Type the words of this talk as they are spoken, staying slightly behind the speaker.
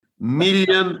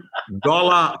Million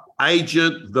Dollar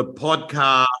Agent, the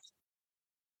podcast.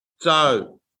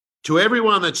 So to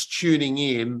everyone that's tuning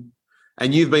in,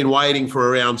 and you've been waiting for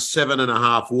around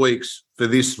 7.5 weeks for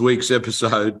this week's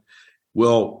episode,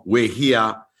 well, we're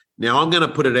here. Now, I'm going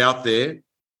to put it out there.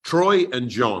 Troy and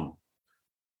John,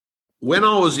 when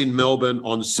I was in Melbourne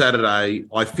on Saturday,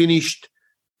 I finished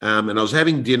and I was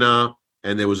having dinner,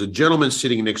 and there was a gentleman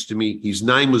sitting next to me. His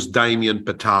name was Damien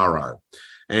Pitaro,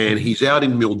 and he's out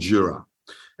in Mildura.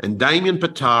 And Damien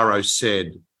Pitaro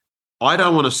said, I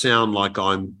don't want to sound like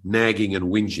I'm nagging and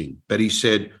whinging, but he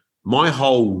said, my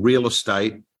whole real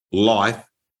estate life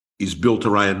is built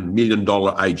around Million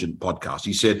Dollar Agent podcast.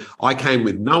 He said, I came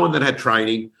with no one that had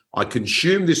training. I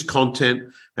consumed this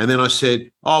content. And then I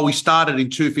said, oh, we started in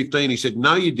 2015. He said,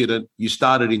 no, you didn't. You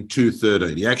started in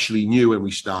 2013. He actually knew when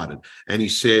we started. And he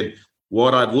said,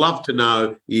 what I'd love to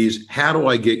know is, how do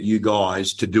I get you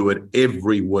guys to do it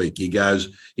every week? He goes,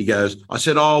 I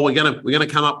said, oh, we're gonna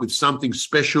come up with something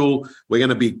special. We're going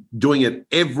to be doing it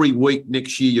every week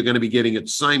next year. You're going to be getting it at the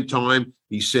same time.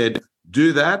 He said,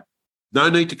 do that. No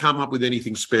need to come up with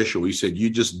anything special. He said, you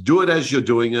just do it as you're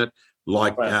doing it.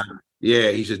 Like, right.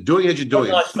 He said, doing it as you're doing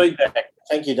it. Nice feedback.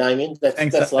 Thank you, Damien.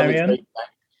 That's lovely feedback.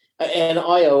 And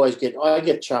I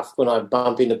get chuffed when I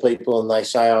bump into people and they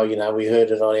say, oh, we heard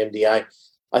it on MDA.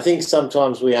 I think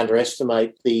sometimes we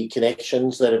underestimate the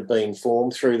connections that have been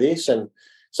formed through this. And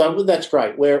so that's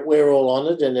great. We're all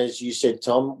honoured. And as you said,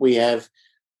 Tom, we have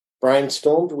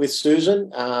brainstormed with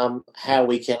Susan how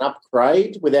we can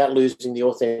upgrade without losing the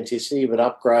authenticity, but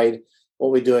upgrade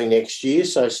what we're doing next year.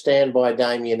 So stand by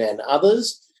Damien and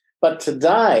others. But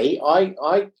today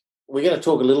we're going to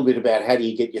talk a little bit about how do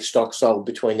you get your stock sold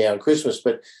between now and Christmas.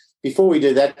 But before we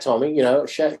do that, Tommy,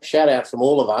 shout out from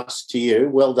all of us to you.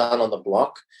 Well done on the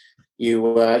block.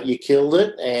 You killed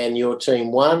it, and your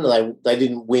team won. They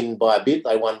didn't win by a bit;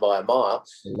 they won by a mile.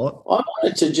 A lot. I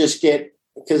wanted to just get,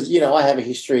 because I have a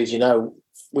history, as you know,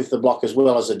 with the block as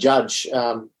well as a judge.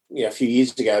 A few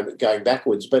years ago, but going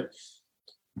backwards. But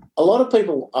a lot of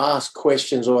people ask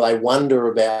questions or they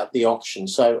wonder about the auction.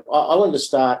 So I wanted to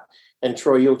start. And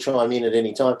Troy, you'll chime in at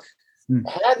any time.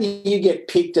 How do you get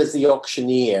picked as the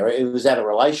auctioneer? Was that a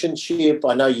relationship?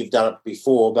 I know you've done it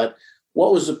before, but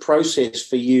what was the process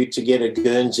for you to get a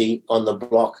Guernsey on the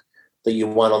block that you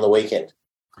won on the weekend?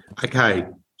 Okay,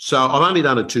 so I've only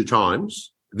done it 2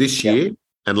 times, this year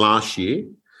and last year,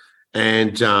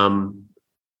 and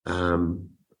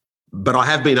but I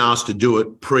have been asked to do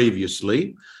it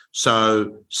previously.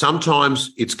 So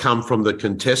sometimes it's come from the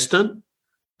contestant,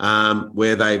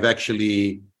 where they've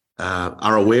actually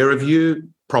are aware of you,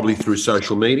 probably through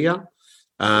social media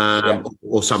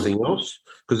or something else,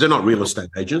 because they're not real estate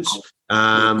agents.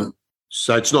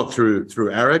 So it's not through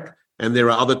ARIC. And there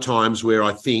are other times where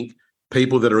I think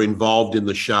people that are involved in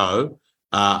the show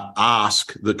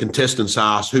the contestants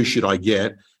ask, who should I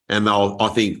get? And I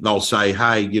think they'll say,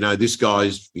 hey, this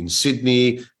guy's in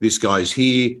Sydney, this guy's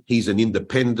here, he's an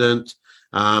independent.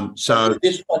 So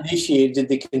this year, did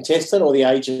the contestant or the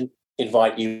agent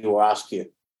invite you or ask you?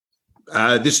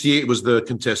 This year it was the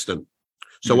contestant.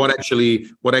 So what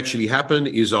actually happened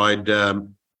is I'd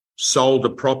sold a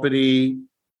property.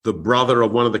 The brother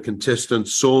of one of the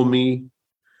contestants saw me.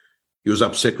 He was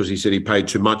upset because he said he paid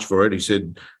too much for it. He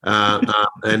said,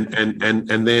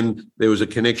 and then there was a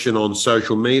connection on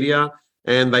social media,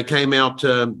 and they came out,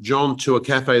 John, to a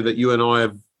cafe that you and I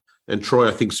have, and Troy,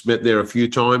 I think, met there a few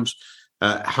times.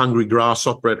 Hungry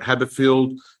Grasshopper at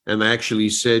Haberfield, and they actually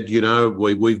said,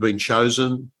 we've been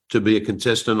chosen to be a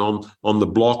contestant on the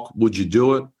block. Would you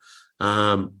do it?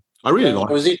 I really like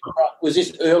it. Was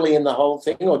this early in the whole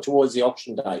thing or towards the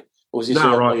auction date? Or was this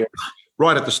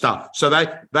right at the start. So they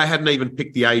hadn't even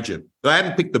picked the agent. They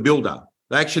hadn't picked the builder.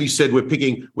 They actually said we're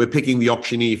picking the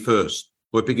auctioneer first.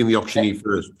 We're picking the auctioneer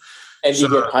first. And do you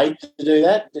get paid to do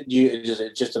that? Is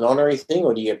it just an honorary thing,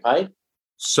 or do you get paid?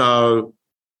 So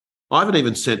I haven't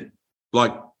even sent,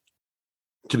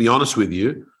 to be honest with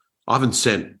you, I haven't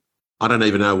sent, I don't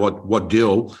even know what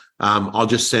deal. I'll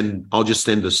just send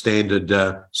a standard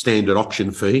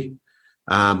auction fee.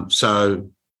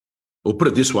 So we'll put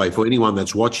it this way, for anyone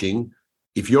that's watching,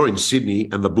 if you're in Sydney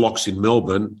and the block's in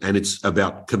Melbourne and it's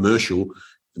about commercial,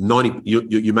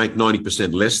 you make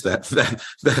 90% less that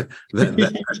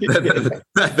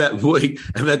week,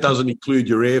 and that doesn't include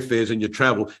your airfares and your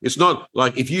travel. It's not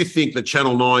like if you think that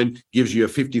Channel 9 gives you a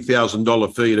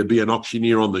 $50,000 fee to be an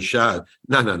auctioneer on the show.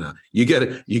 No. You get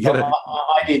it.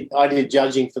 I did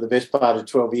judging for the best part of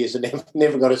 12 years and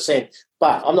never got a cent.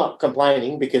 But I'm not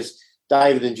complaining, because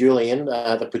David and Julian,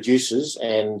 the producers,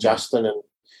 and Justin, and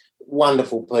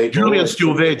wonderful people. Julian's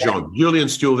still there, John.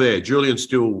 Julian's still there. Julian's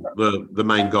still the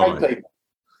main guy. Great people.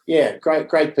 Yeah,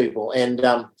 great people. And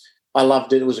I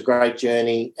loved it. It was a great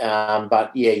journey.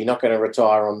 But, yeah, you're not going to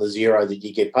retire on the zero that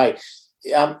you get paid.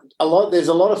 There's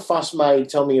a lot of fuss made,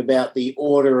 tell me, about the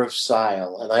order of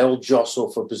sale, and they all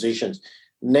jostle for positions.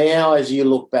 Now, as you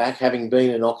look back, having been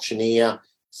an auctioneer,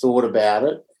 thought about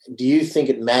it, do you think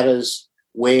it matters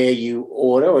where you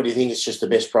order, or do you think it's just the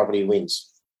best property wins?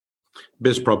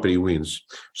 Best property wins.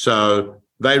 So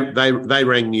they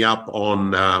rang me up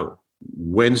on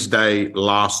Wednesday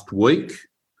last week,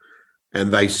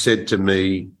 and they said to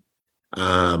me,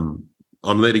 I'm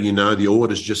letting you know the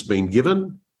order's just been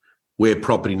given. We're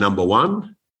property number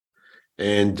one.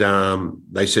 And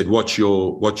they said, what's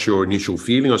your initial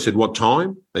feeling? I said, what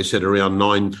time? They said around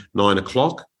 9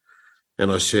 o'clock.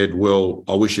 And I said, well,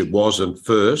 I wish it wasn't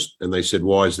first. And they said,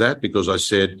 why is that? Because I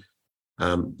said,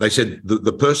 they said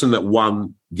the person that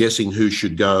won guessing who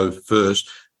should go first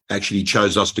actually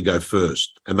chose us to go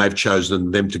first. And they've chosen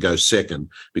them to go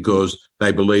second because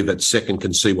they believe that second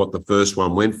can see what the first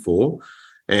one went for.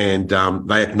 And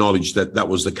they acknowledged that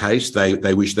was the case.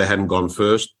 They wish they hadn't gone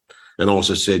first. And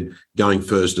also said, going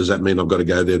first, does that mean I've got to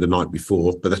go there the night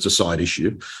before? But that's a side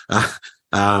issue.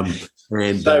 So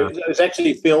it's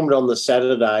actually filmed on the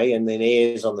Saturday and then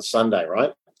airs on the Sunday,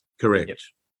 right? Correct. Yep.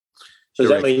 So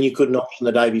does that mean you couldn't auction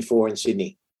the day before in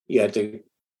Sydney? You had to...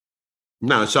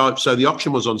 No, so the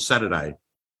auction was on Saturday.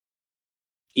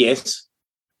 Yes.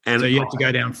 And so you had to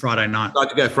go down Friday night. I had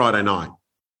to go Friday night.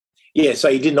 Yeah, so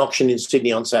you didn't auction in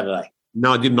Sydney on Saturday?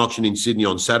 No, I didn't auction in Sydney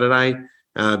on Saturday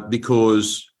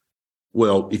because,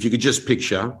 well, if you could just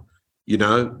picture,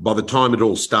 by the time it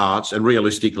all starts, and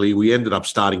realistically, we ended up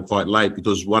starting quite late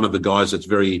because one of the guys that's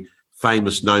very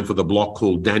famous, known for the block,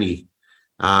 called Danny,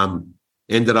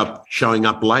 ended up showing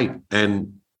up late,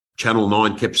 and Channel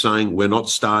 9 kept saying, we're not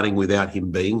starting without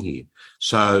him being here.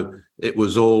 So it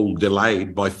was all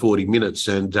delayed by 40 minutes,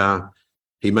 and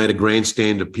he made a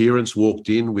grandstand appearance, walked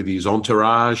in with his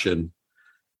entourage, and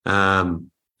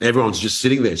everyone's just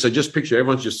sitting there. So just picture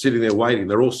everyone's just sitting there waiting.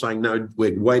 They're all saying, no,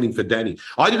 we're waiting for Danny.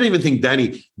 I didn't even think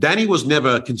Danny was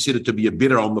never considered to be a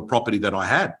bidder on the property that I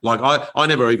had. Like I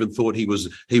never even thought he was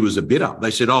a bidder. They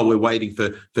said, oh, we're waiting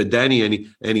for Danny.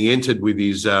 And he entered with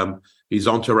his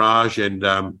entourage,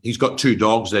 and he's got 2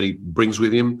 dogs that he brings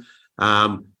with him.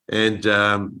 And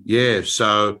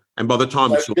by the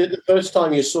time... So the first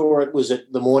time you saw it, was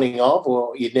it the morning of,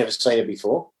 or you'd never seen it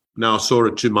before? No, I saw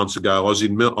it 2 months ago. I was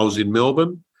in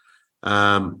Melbourne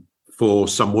for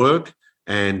some work,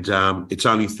 and it's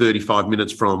only 40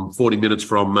 minutes from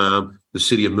the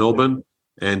city of Melbourne,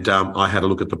 and I had a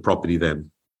look at the property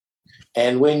then.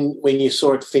 And when you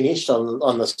saw it finished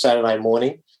on the Saturday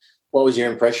morning, what was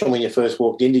your impression when you first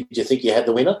walked in? Did you think you had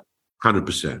the winner?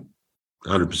 100%.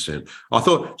 I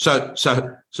thought so.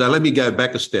 Let me go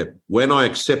back a step. When I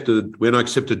accepted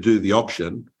to do the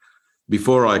auction,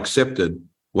 before I accepted,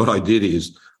 what I did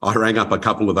is I rang up a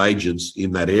couple of agents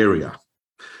in that area,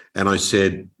 and I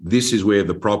said, this is where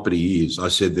the property is. I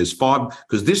said, there's 5,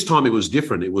 because this time it was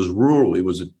different. It was rural. It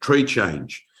was a tree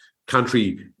change,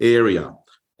 country area,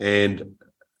 and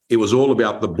it was all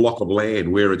about the block of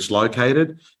land where it's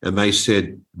located. And they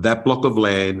said that block of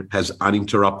land has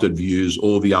uninterrupted views.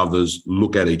 All the others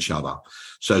look at each other.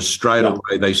 So straight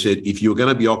away they said, if you're going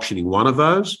to be auctioning one of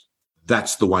those,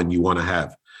 that's the one you want to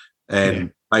have.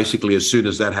 And basically, as soon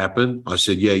as that happened, I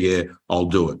said, yeah, I'll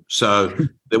do it. So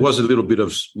there was a little bit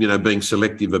of, being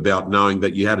selective about knowing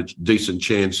that you had a decent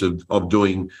chance of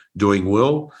doing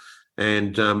well.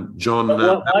 And John,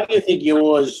 why do you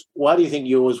think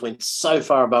yours went so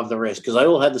far above the rest? Because they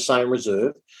all had the same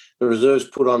reserve. The reserves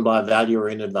put on by a valuer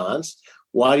in advance.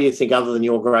 Why do you think, other than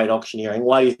your great auctioneering,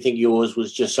 why do you think yours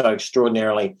was just so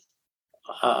extraordinarily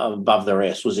above the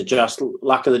rest? Was it just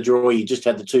luck of the draw? You just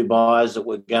had the 2 buyers that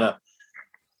were going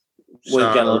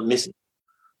to miss it?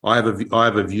 I have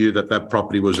a view that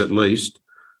property was at least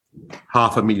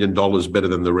 $500,000 better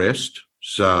than the rest.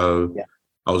 So. Yeah.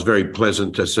 I was very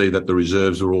pleasant to see that the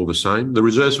reserves were all the same. The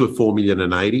reserves were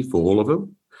 $4,080,000 for all of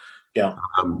them. Yeah.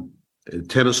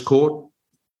 Tennis court,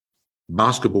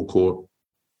 basketball court,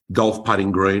 golf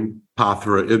putting green, a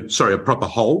proper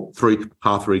hole, 3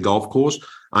 par 3 golf course,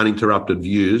 uninterrupted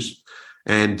views.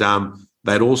 And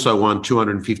they'd also won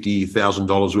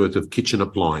 $250,000 worth of kitchen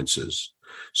appliances.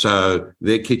 So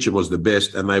their kitchen was the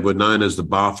best, and they were known as the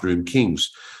bathroom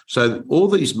kings. So all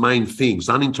these main things,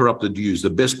 uninterrupted views, the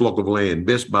best block of land,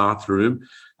 best bathroom,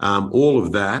 all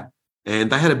of that. And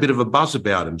they had a bit of a buzz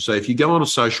about them. So if you go on a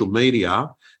social media,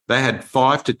 they had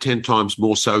 5 to 10 times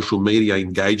more social media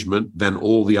engagement than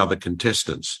all the other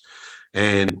contestants.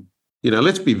 And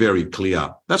let's be very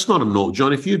clear. That's not a normal,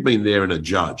 John, if you'd been there and a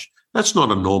judge, that's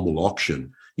not a normal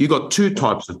auction. You got two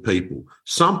types of people.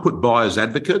 Some put buyers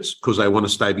advocates because they want to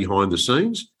stay behind the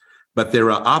scenes, but there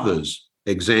are others.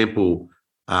 Example,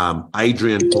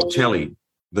 Adrian Portelli,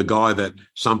 the guy that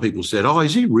some people said, oh,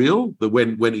 is he real?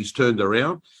 When he's turned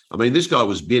around. I mean, this guy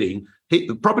was bidding.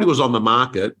 The property was on the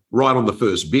market right on the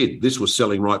first bid. This was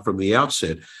selling right from the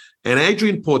outset. And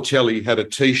Adrian Portelli had a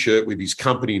T-shirt with his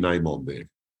company name on there.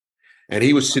 And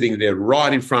he was sitting there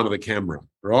right in front of the camera,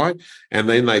 right? And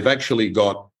then they've actually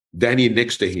got Danny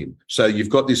next to him. So you've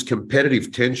got this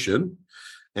competitive tension.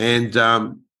 And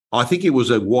I think it was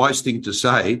a wise thing to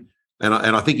say, and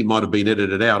I think it might have been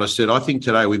edited out. I said, I think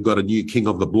today we've got a new king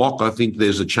of the block. I think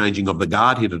there's a changing of the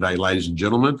guard here today, ladies and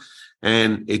gentlemen.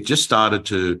 And it just started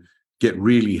to get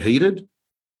really heated.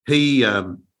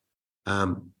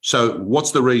 So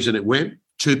what's the reason it went?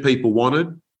 Two people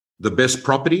wanted the best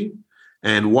property.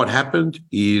 And what happened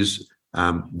is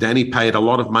Danny paid a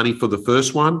lot of money for the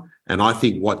first one. And I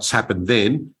think what's happened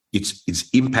then, it's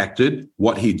impacted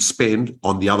what he'd spend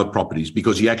on the other properties,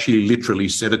 because he actually literally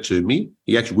said it to me.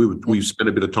 We spent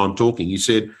a bit of time talking. He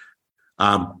said,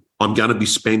 I'm going to be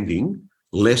spending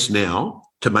less now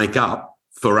to make up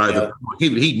for over. He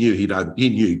knew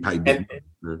he paid.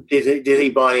 Did he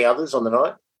buy any others on the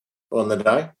night or on the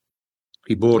day?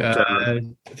 He bought. I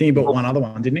think he bought one other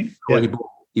one, didn't he? Yeah.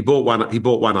 He bought one. He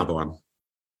bought one other one.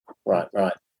 Right.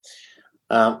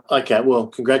 Okay. Well,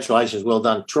 congratulations. Well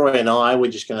done, Troy and I.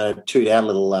 We're just going to toot our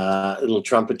little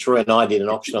trumpet. Troy and I did an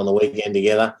auction on the weekend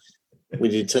together. We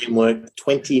did teamwork,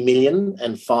 20 million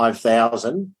and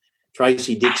 5,000.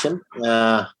 Tracy Dixon.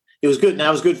 It was good. Now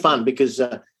it was good fun because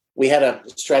we had a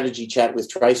strategy chat with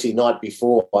Tracy the night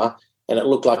before, and it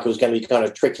looked like it was going to be kind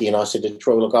of tricky. And I said to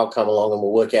Troy, look, I'll come along and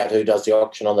we'll work out who does the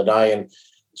auction on the day. And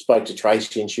spoke to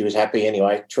Tracy and she was happy.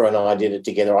 Anyway, Troy and I did it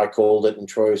together. I called it and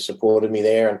Troy supported me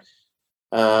there.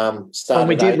 And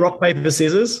we did rock, paper,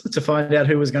 scissors to find out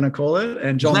who was going to call it.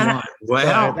 And John won.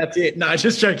 Wow. So that's it. No,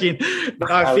 just joking.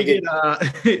 But I figured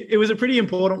it was a pretty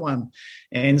important one.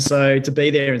 And so to be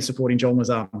there and supporting John was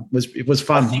fun.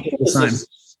 It was the same.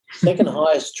 Second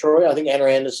highest, Troy. I think Anna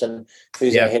Anderson,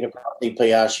 who's our head of property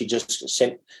PR, she just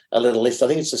sent a little list. I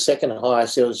think it's the second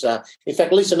highest. It was, in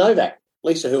fact, Lisa Novak.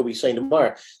 Lisa, who will be seen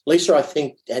tomorrow. Lisa, I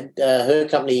think, had her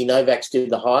company, Novak's, did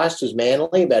the highest, was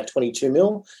Manly, about 22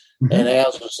 mil, and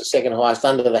ours was the second highest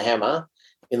under the hammer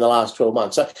in the last 12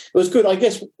 months. So it was good. I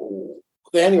guess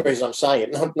the only reason I'm saying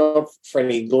it, not for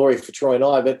any glory for Troy and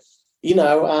I, but,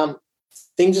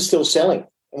 things are still selling.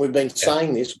 And we've been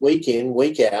saying this week in,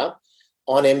 week out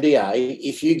on MDA,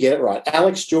 if you get it right.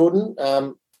 Alex Jordan,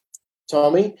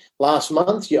 Tommy, last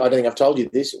month, I don't think I've told you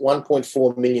this,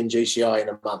 1.4 million GCI in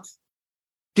a month.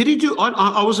 Did he do?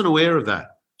 I wasn't aware of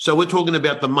that. So we're talking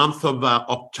about the month of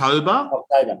October?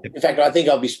 October. In fact, I think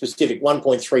I'll be specific.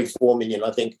 1.34 million,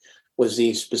 I think, was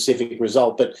the specific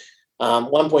result. But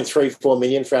 1.34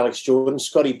 million for Alex Jordan.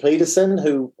 Scotty Peterson,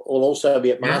 who will also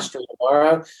be at Master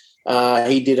tomorrow,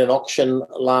 he did an auction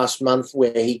last month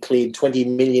where he cleared 20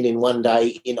 million in one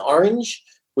day in Orange,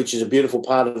 which is a beautiful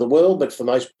part of the world. But for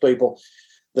most people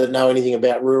that know anything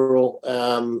about rural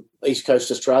East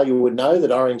Coast Australia would know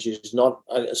that Orange is not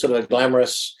sort of a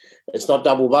glamorous, it's not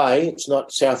Double Bay, it's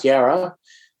not South Yarra.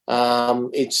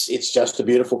 It's just a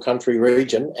beautiful country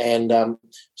region. And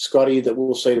Scotty, that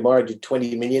we'll see tomorrow, did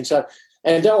 20 million. So,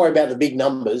 and don't worry about the big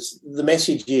numbers. The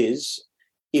message is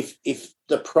if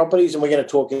the properties, and we're going to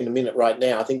talk in a minute right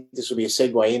now, I think this will be a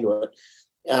segue into it.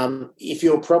 If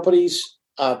your properties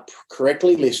are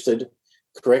correctly listed,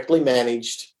 correctly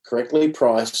managed, correctly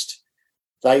priced,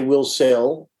 they will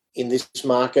sell in this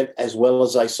market as well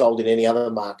as they sold in any other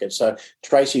market. So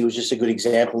Tracy was just a good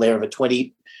example there of a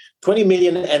 20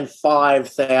 million and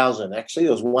 5,000. Actually,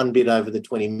 there was one bid over the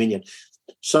 20 million.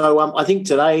 So I think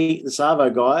today, the Savo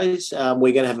guys,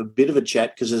 we're going to have a bit of a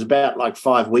chat because there's about like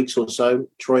 5 weeks or so,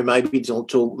 Troy, maybe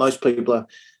till most people are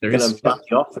going to bump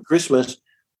you off for Christmas.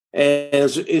 And it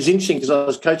was interesting because I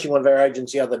was coaching one of our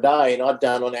agents the other day and I'd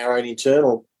done on our own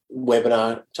internal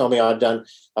webinar, Tommy, I'd done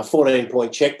a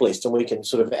 14-point checklist, and we can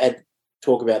sort of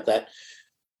talk about that.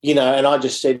 And I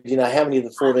just said, how many of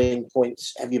the 14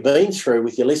 points have you been through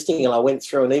with your listing? And I went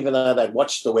through, and even though they'd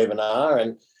watched the webinar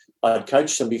and I'd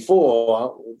coached them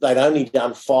before, they'd only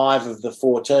done 5 of the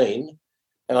 14.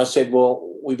 And I said, well,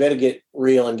 we better get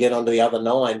real and get onto the other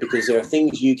 9 because there are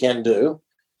things you can do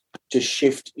to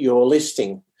shift your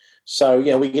listing. So,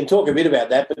 we can talk a bit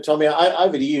about that. But, Tommy,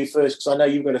 over to you first because I know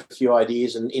you've got a few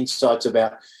ideas and insights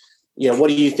about, what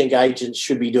do you think agents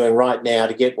should be doing right now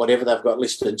to get whatever they've got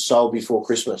listed sold before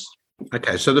Christmas?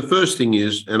 Okay, so the first thing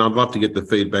is, and I'd love to get the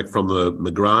feedback from the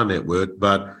McGrath network,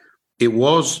 but it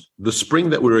was the spring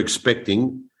that we were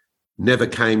expecting never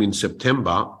came in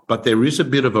September, but there is a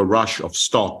bit of a rush of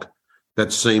stock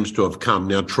that seems to have come.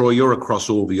 Now, Troy, you're across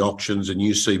all the auctions and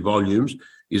you see volumes.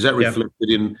 Is that reflected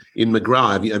in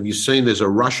McGrath? Have you seen there's a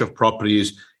rush of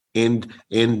properties end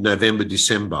November,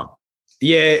 December?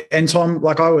 Yeah, and Tom,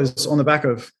 like I was on the back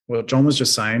of what John was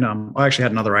just saying, I actually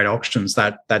had another 8 auctions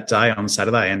that day on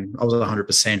Saturday, and I was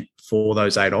 100% for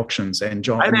those 8 auctions. And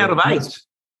John, 8 out of 8.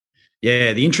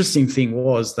 Yeah, the interesting thing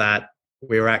was that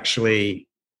we were actually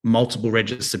multiple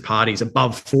registered parties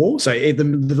above 4. So the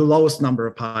lowest number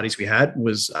of parties we had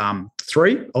was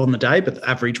 3 on the day, but the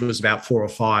average was about 4 or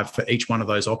 5 for each one of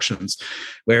those auctions.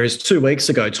 Whereas 2 weeks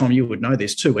ago, Tom, you would know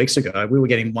this, 2 weeks ago, we were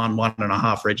getting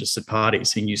 1.5 registered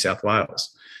parties in New South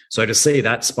Wales. So to see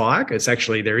that spike, it's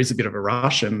actually, there is a bit of a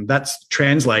rush, and that's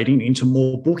translating into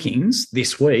more bookings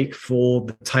this week for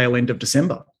the tail end of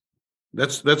December.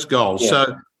 That's gold. Yeah.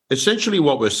 So essentially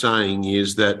what we're saying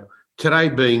is that today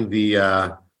being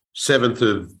the 7th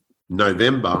of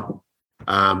November,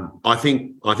 I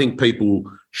think people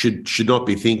should not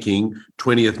be thinking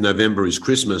 20th November is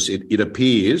Christmas. It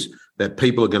appears that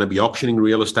people are going to be auctioning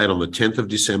real estate on the 10th of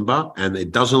December, and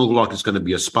it doesn't look like it's going to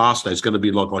be a sparse day. It's going to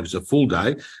be like it's a full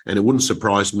day, and it wouldn't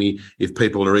surprise me if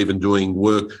people are even doing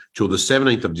work till the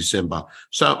 17th of December.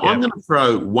 So I'm going to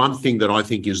throw one thing that I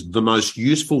think is the most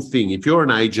useful thing. If you're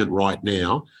an agent right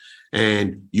now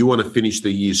and you want to finish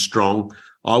the year strong,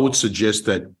 I would suggest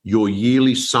that your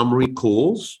yearly summary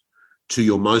calls to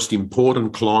your most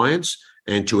important clients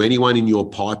and to anyone in your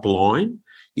pipeline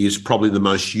is probably the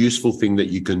most useful thing that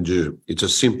you can do. It's a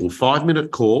simple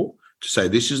 5-minute call to say,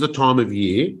 this is the time of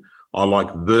year. I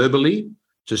like verbally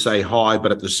to say hi,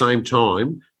 but at the same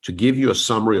time to give you a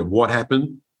summary of what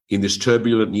happened in this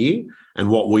turbulent year and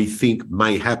what we think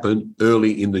may happen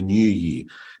early in the new year.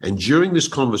 And during this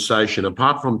conversation,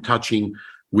 apart from touching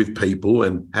with people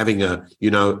and having a,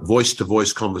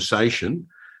 voice-to-voice conversation,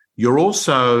 you're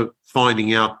also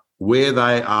finding out where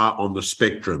they are on the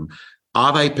spectrum.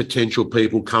 Are they potential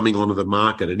people coming onto the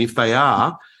market? And if they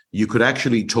are, you could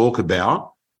actually talk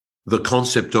about the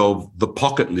concept of the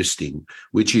pocket listing,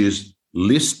 which is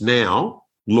list now,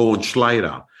 launch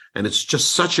later. And it's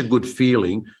just such a good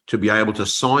feeling to be able to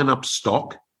sign up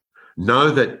stock, know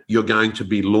that you're going to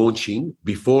be launching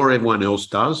before everyone else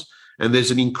does. And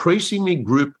there's an increasingly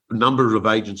number of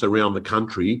agents around the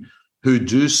country who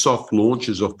do soft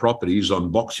launches of properties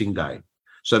on Boxing Day.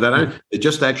 So they're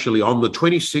just actually on the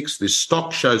 26th, this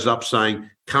stock shows up saying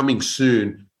coming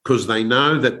soon, because they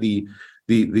know that the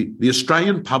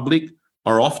Australian public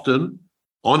are often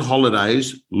on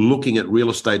holidays looking at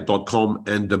realestate.com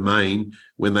and Domain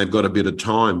when they've got a bit of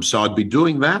time. So I'd be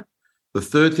doing that. The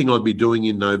third thing I'd be doing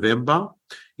in November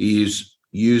is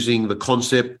using the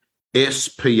concept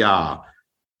SPR,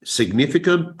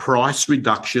 significant price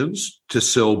reductions to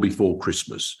sell before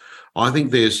Christmas. I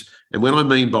think and when I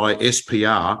mean by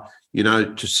SPR,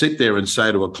 to sit there and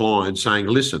say to a client saying,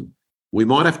 listen, we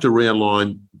might have to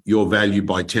realign your value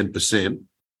by 10%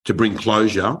 to bring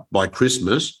closure by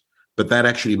Christmas, but that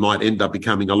actually might end up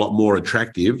becoming a lot more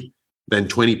attractive than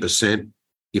 20%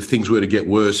 if things were to get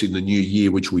worse in the new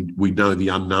year, which we know the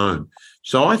unknown.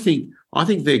 So I think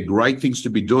they're great things to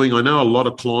be doing. I know a lot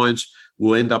of clients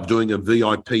will end up doing a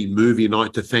VIP movie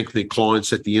night to thank their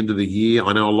clients at the end of the year.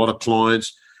 I know a lot of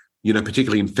clients,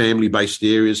 particularly in family-based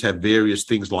areas, have various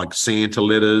things like Santa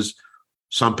letters.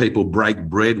 Some people break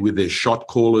bread with their shot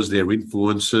callers, their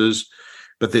influencers.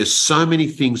 But there's so many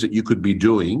things that you could be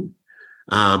doing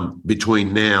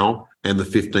between now and the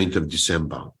 15th of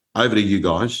December. Over to you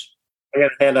guys. I'm going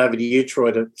to hand over to you,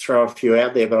 Troy, to throw a few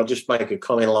out there, but I'll just make a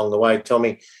comment along the way.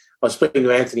 Tommy, I was speaking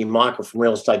to Anthony Michael from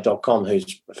realestate.com,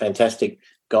 who's a fantastic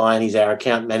guy, and he's our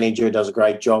account manager, does a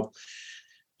great job.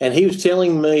 And he was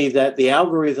telling me that the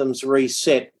algorithms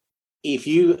reset. If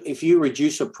you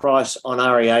reduce a price on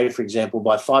REA, for example,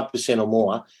 by 5% or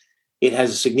more, it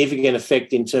has a significant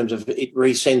effect in terms of it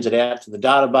resends it out to the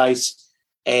database,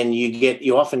 and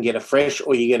you often get a fresh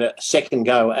or you get a second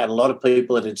go at a lot of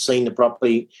people that had seen the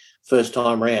property first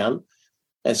time round.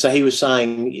 And so he was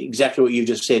saying exactly what you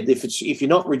just said. If you're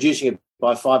not reducing it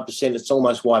by 5%, it's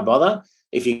almost why bother.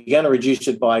 If you're going to reduce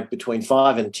it by between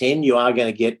 5 and 10, you are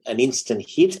going to get an instant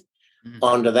hit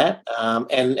onto that.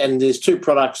 And there's 2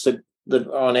 products that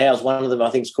are on ours. One of them I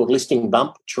think is called Listing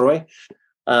Bump, Troy.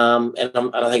 And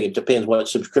I think it depends what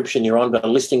subscription you're on, but a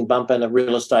Listing Bump and a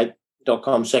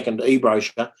realestate.com second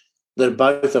e-brochure that are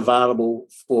both available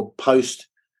for post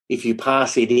if you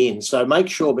pass it in. So make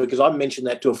sure, because I mentioned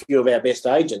that to a few of our best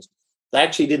agents, they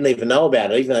actually didn't even know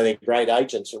about it, even though they're great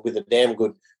agents and with a damn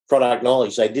good product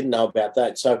knowledge. They didn't know about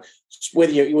that. So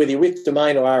whether you're with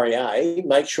Domain or REA,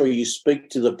 make sure you speak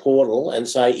to the portal and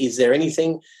say, is there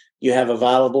anything you have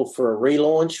available for a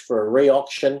relaunch, for a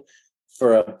re-auction,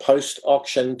 for a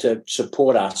post-auction to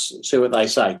support us? See what they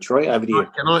say. Troy, over to you.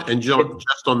 And John,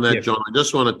 just on that, John, I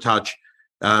just want to touch,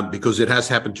 because it has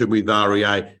happened to me with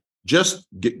REA,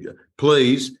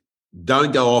 please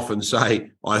don't go off and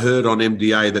say, I heard on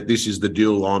MDA that this is the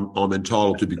deal I'm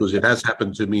entitled to, because it has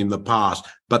happened to me in the past.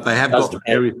 But they have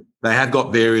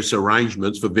got various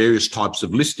arrangements for various types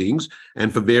of listings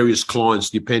and for various clients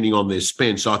depending on their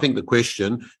spend. So I think the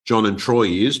question, John and Troy,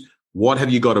 is what have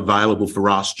you got available for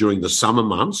us during the summer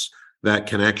months that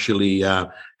can actually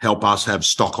help us have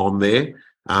stock on there?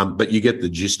 But you get the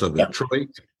gist of it, Troy.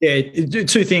 Yeah,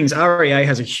 two things. REA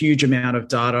has a huge amount of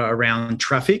data around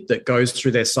traffic that goes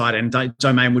through their site, and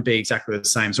Domain would be exactly the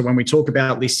same. So when we talk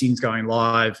about listings going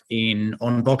live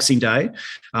on Boxing Day,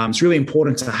 it's really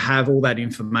important to have all that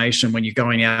information when you're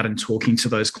going out and talking to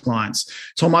those clients.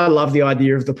 Tom, I love the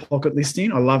idea of the pocket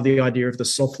listing. I love the idea of the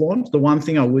soft launch. The one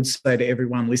thing I would say to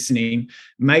everyone listening,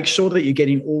 make sure that you're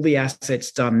getting all the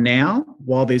assets done now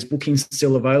while there's bookings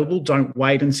still available. Don't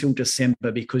wait until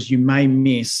December, because you may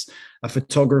miss a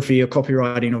photography, a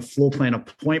copywriting, a floor plan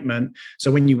appointment. So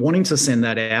when you're wanting to send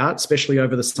that out, especially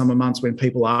over the summer months when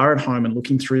people are at home and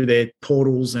looking through their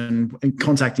portals and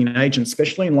contacting agents,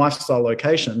 especially in lifestyle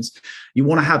locations, you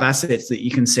want to have assets that you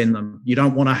can send them. You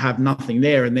don't want to have nothing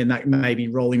there, and then that may be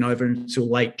rolling over until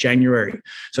late January.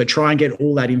 So try and get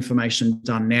all that information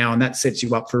done now, and that sets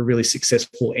you up for a really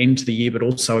successful end to the year, but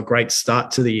also a great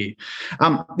start to the year.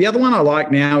 The other one I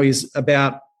like now is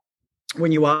about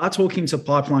when you are talking to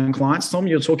pipeline clients, Tom,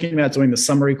 you're talking about doing the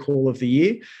summary call of the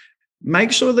year.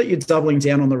 Make sure that you're doubling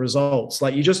down on the results.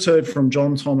 Like you just heard from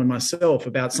John, Tom, and myself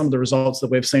about some of the results that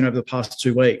we've seen over the past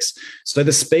 2 weeks. So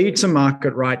the speed to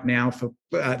market right now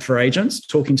for agents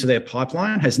talking to their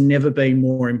pipeline has never been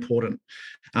more important.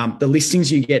 The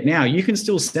listings you get now, you can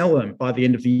still sell them by the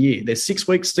end of the year. There's 6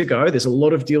 weeks to go. There's a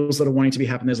lot of deals that are wanting to be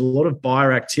happening. There's a lot of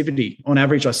buyer activity. On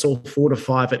average, I saw 4 to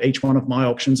 5 at each one of my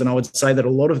auctions. And I would say that a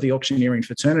lot of the auctioneering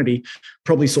fraternity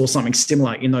probably saw something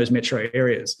similar in those metro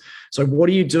areas. So what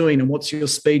are you doing, and what's your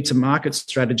speed to market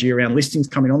strategy around listings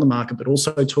coming on the market, but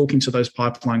also talking to those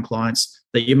pipeline clients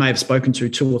that you may have spoken to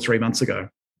 2 or 3 months ago?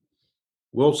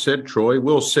 Well said, Troy.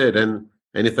 Well said.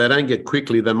 And if they don't get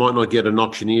quickly, they might not get an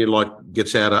auctioneer like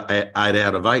gets out 8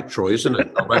 out of 8, Troy, isn't it?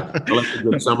 I'll have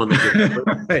to get someone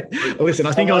that gets Listen,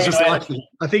 I think I was just lucky.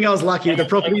 I think I was lucky. The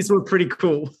properties were pretty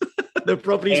cool. The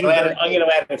properties. I'm going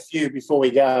to add a few before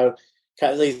we go.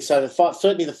 So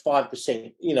certainly the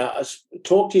 5%.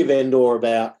 Talk to your vendor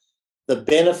about the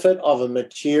benefit of a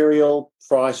material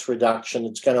price reduction.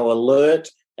 It's going to alert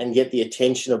and get the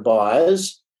attention of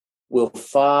buyers. Will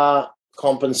far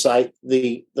compensate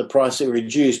the price that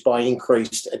reduced by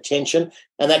increased attention,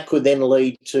 and that could then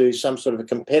lead to some sort of a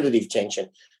competitive tension.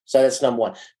 So that's number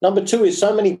one. Number two is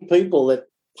so many people that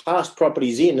pass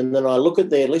properties in, and then I look at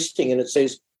their listing and it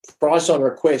says price on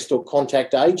request or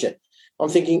contact agent. I'm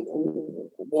thinking,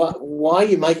 why are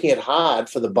you making it hard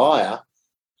for the buyer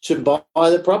to buy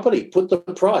the property? Put the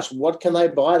price. What can they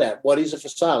buy it at? What is it for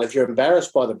sale? If you're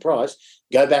embarrassed by the price,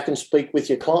 go back and speak with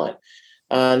your client.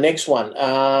 Next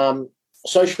one.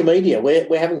 Social media,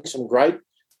 we're having some great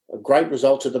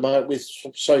results at the moment with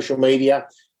social media.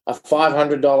 A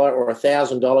 $500 or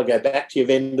 $1,000, go back to your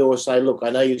vendor, say, look,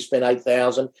 I know you spent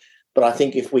 $8,000, but I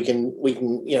think if we can,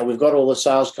 we've got all the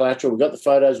sales collateral, we've got the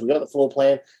photos, we've got the floor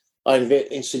plan.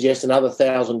 I suggest another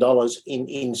 $1,000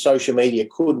 in social media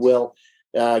could well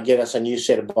get us a new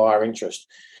set of buyer interest.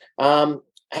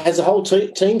 Has the whole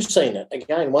team seen it?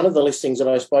 Again, one of the listings that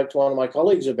I spoke to one of my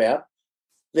colleagues about,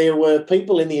 there were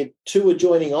people in the 2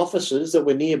 adjoining offices that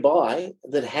were nearby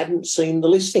that hadn't seen the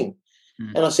listing.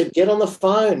 And I said, get on the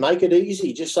phone, make it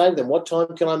easy. Just say to them, what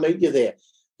time can I meet you there?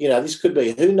 This could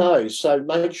be, who knows? So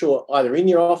make sure either in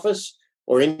your office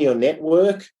or in your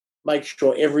network, make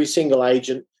sure every single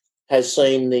agent has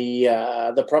seen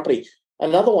the property.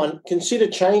 Another one, consider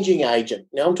changing agent.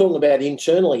 Now I'm talking about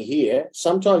internally here.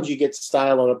 Sometimes you get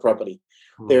stale on a property.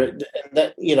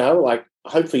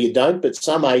 Hopefully you don't, but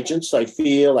some agents, they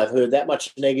feel they've heard that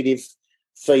much negative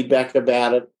feedback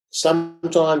about it.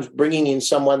 Sometimes bringing in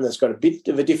someone that's got a bit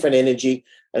of a different energy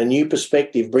and a new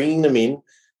perspective, bringing them in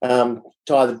to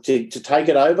either to take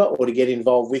it over or to get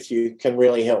involved with you can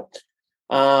really help.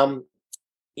 Sometimes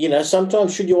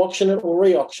should you auction it or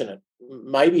re-auction it?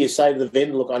 Maybe you say to the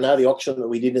vendor, look, I know the auction that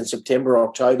we did in September or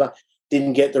October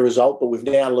didn't get the result, but we've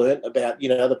now learned about,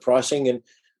 the pricing, and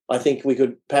I think we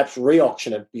could perhaps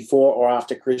re-auction it before or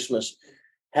after Christmas.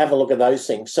 Have a look at those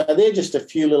things. So they're just a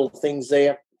few little things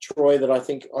there. Troy, that I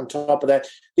think on top of that,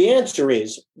 the answer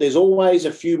is there's always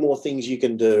a few more things you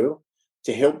can do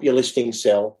to help your listing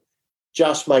sell.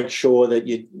 Just make sure that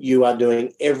you are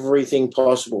doing everything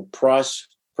possible. Price,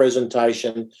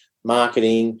 presentation,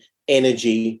 marketing,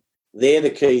 energy, they're the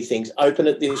key things. Open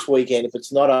it this weekend. If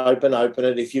it's not open, open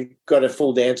it. If you've got a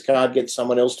full dance card, get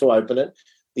someone else to open it.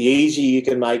 The easier you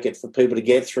can make it for people to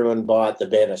get through and buy it, the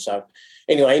better. So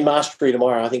anyway, in Mastery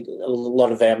tomorrow, I think a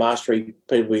lot of our Mastery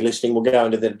people will be listening. We'll go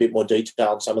into that a bit more detail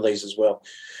on some of these as well.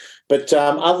 But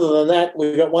other than that,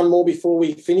 we've got one more before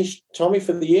we finish, Tommy,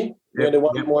 for the year. We're going to do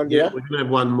one more. Yeah, we're going to have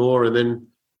one more. And then,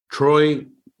 Troy,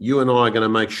 you and I are going to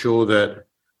make sure that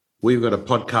we've got a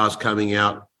podcast coming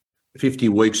out 50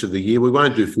 weeks of the year. We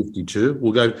won't do 52.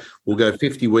 We'll go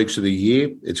 50 weeks of the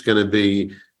year. It's going to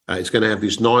be it's going to have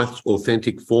this nice,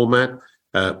 authentic format.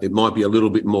 It might be a little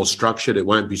bit more structured. It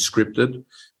won't be scripted.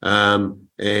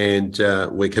 And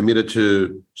we're committed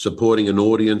to supporting an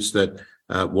audience that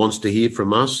wants to hear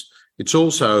from us. It's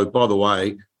also, by the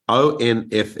way,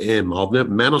 ONFM. I've never,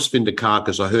 Manos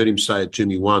Vindakakis, I heard him say it to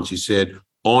me once. He said,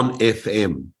 on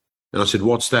FM. And I said,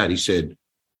 what's that? He said,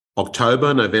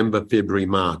 October, November, February,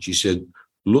 March. He said,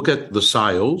 look at the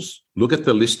sales, look at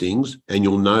the listings, and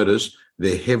you'll notice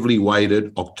they're heavily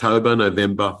weighted October,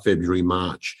 November, February,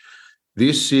 March.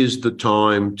 This is the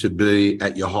time to be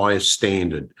at your highest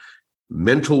standard.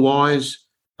 Mental-wise,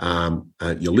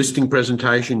 your listing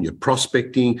presentation, your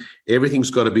prospecting,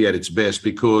 everything's got to be at its best,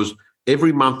 because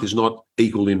every month is not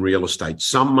equal in real estate.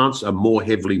 Some months are more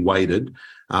heavily weighted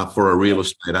for a real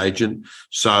estate agent.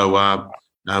 So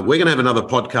we're going to have another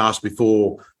podcast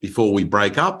before we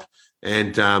break up.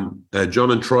 And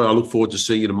John and Troy, I look forward to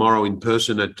seeing you tomorrow in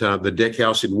person at the Deck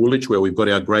House in Woolwich, where we've got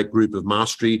our great group of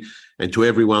Mastery. And to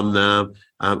everyone,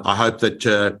 I hope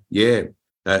that,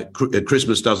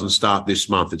 Christmas doesn't start this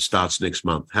month. It starts next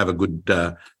month. Have a good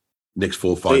next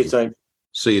 4 or 5 See you soon.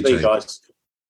 See you, guys.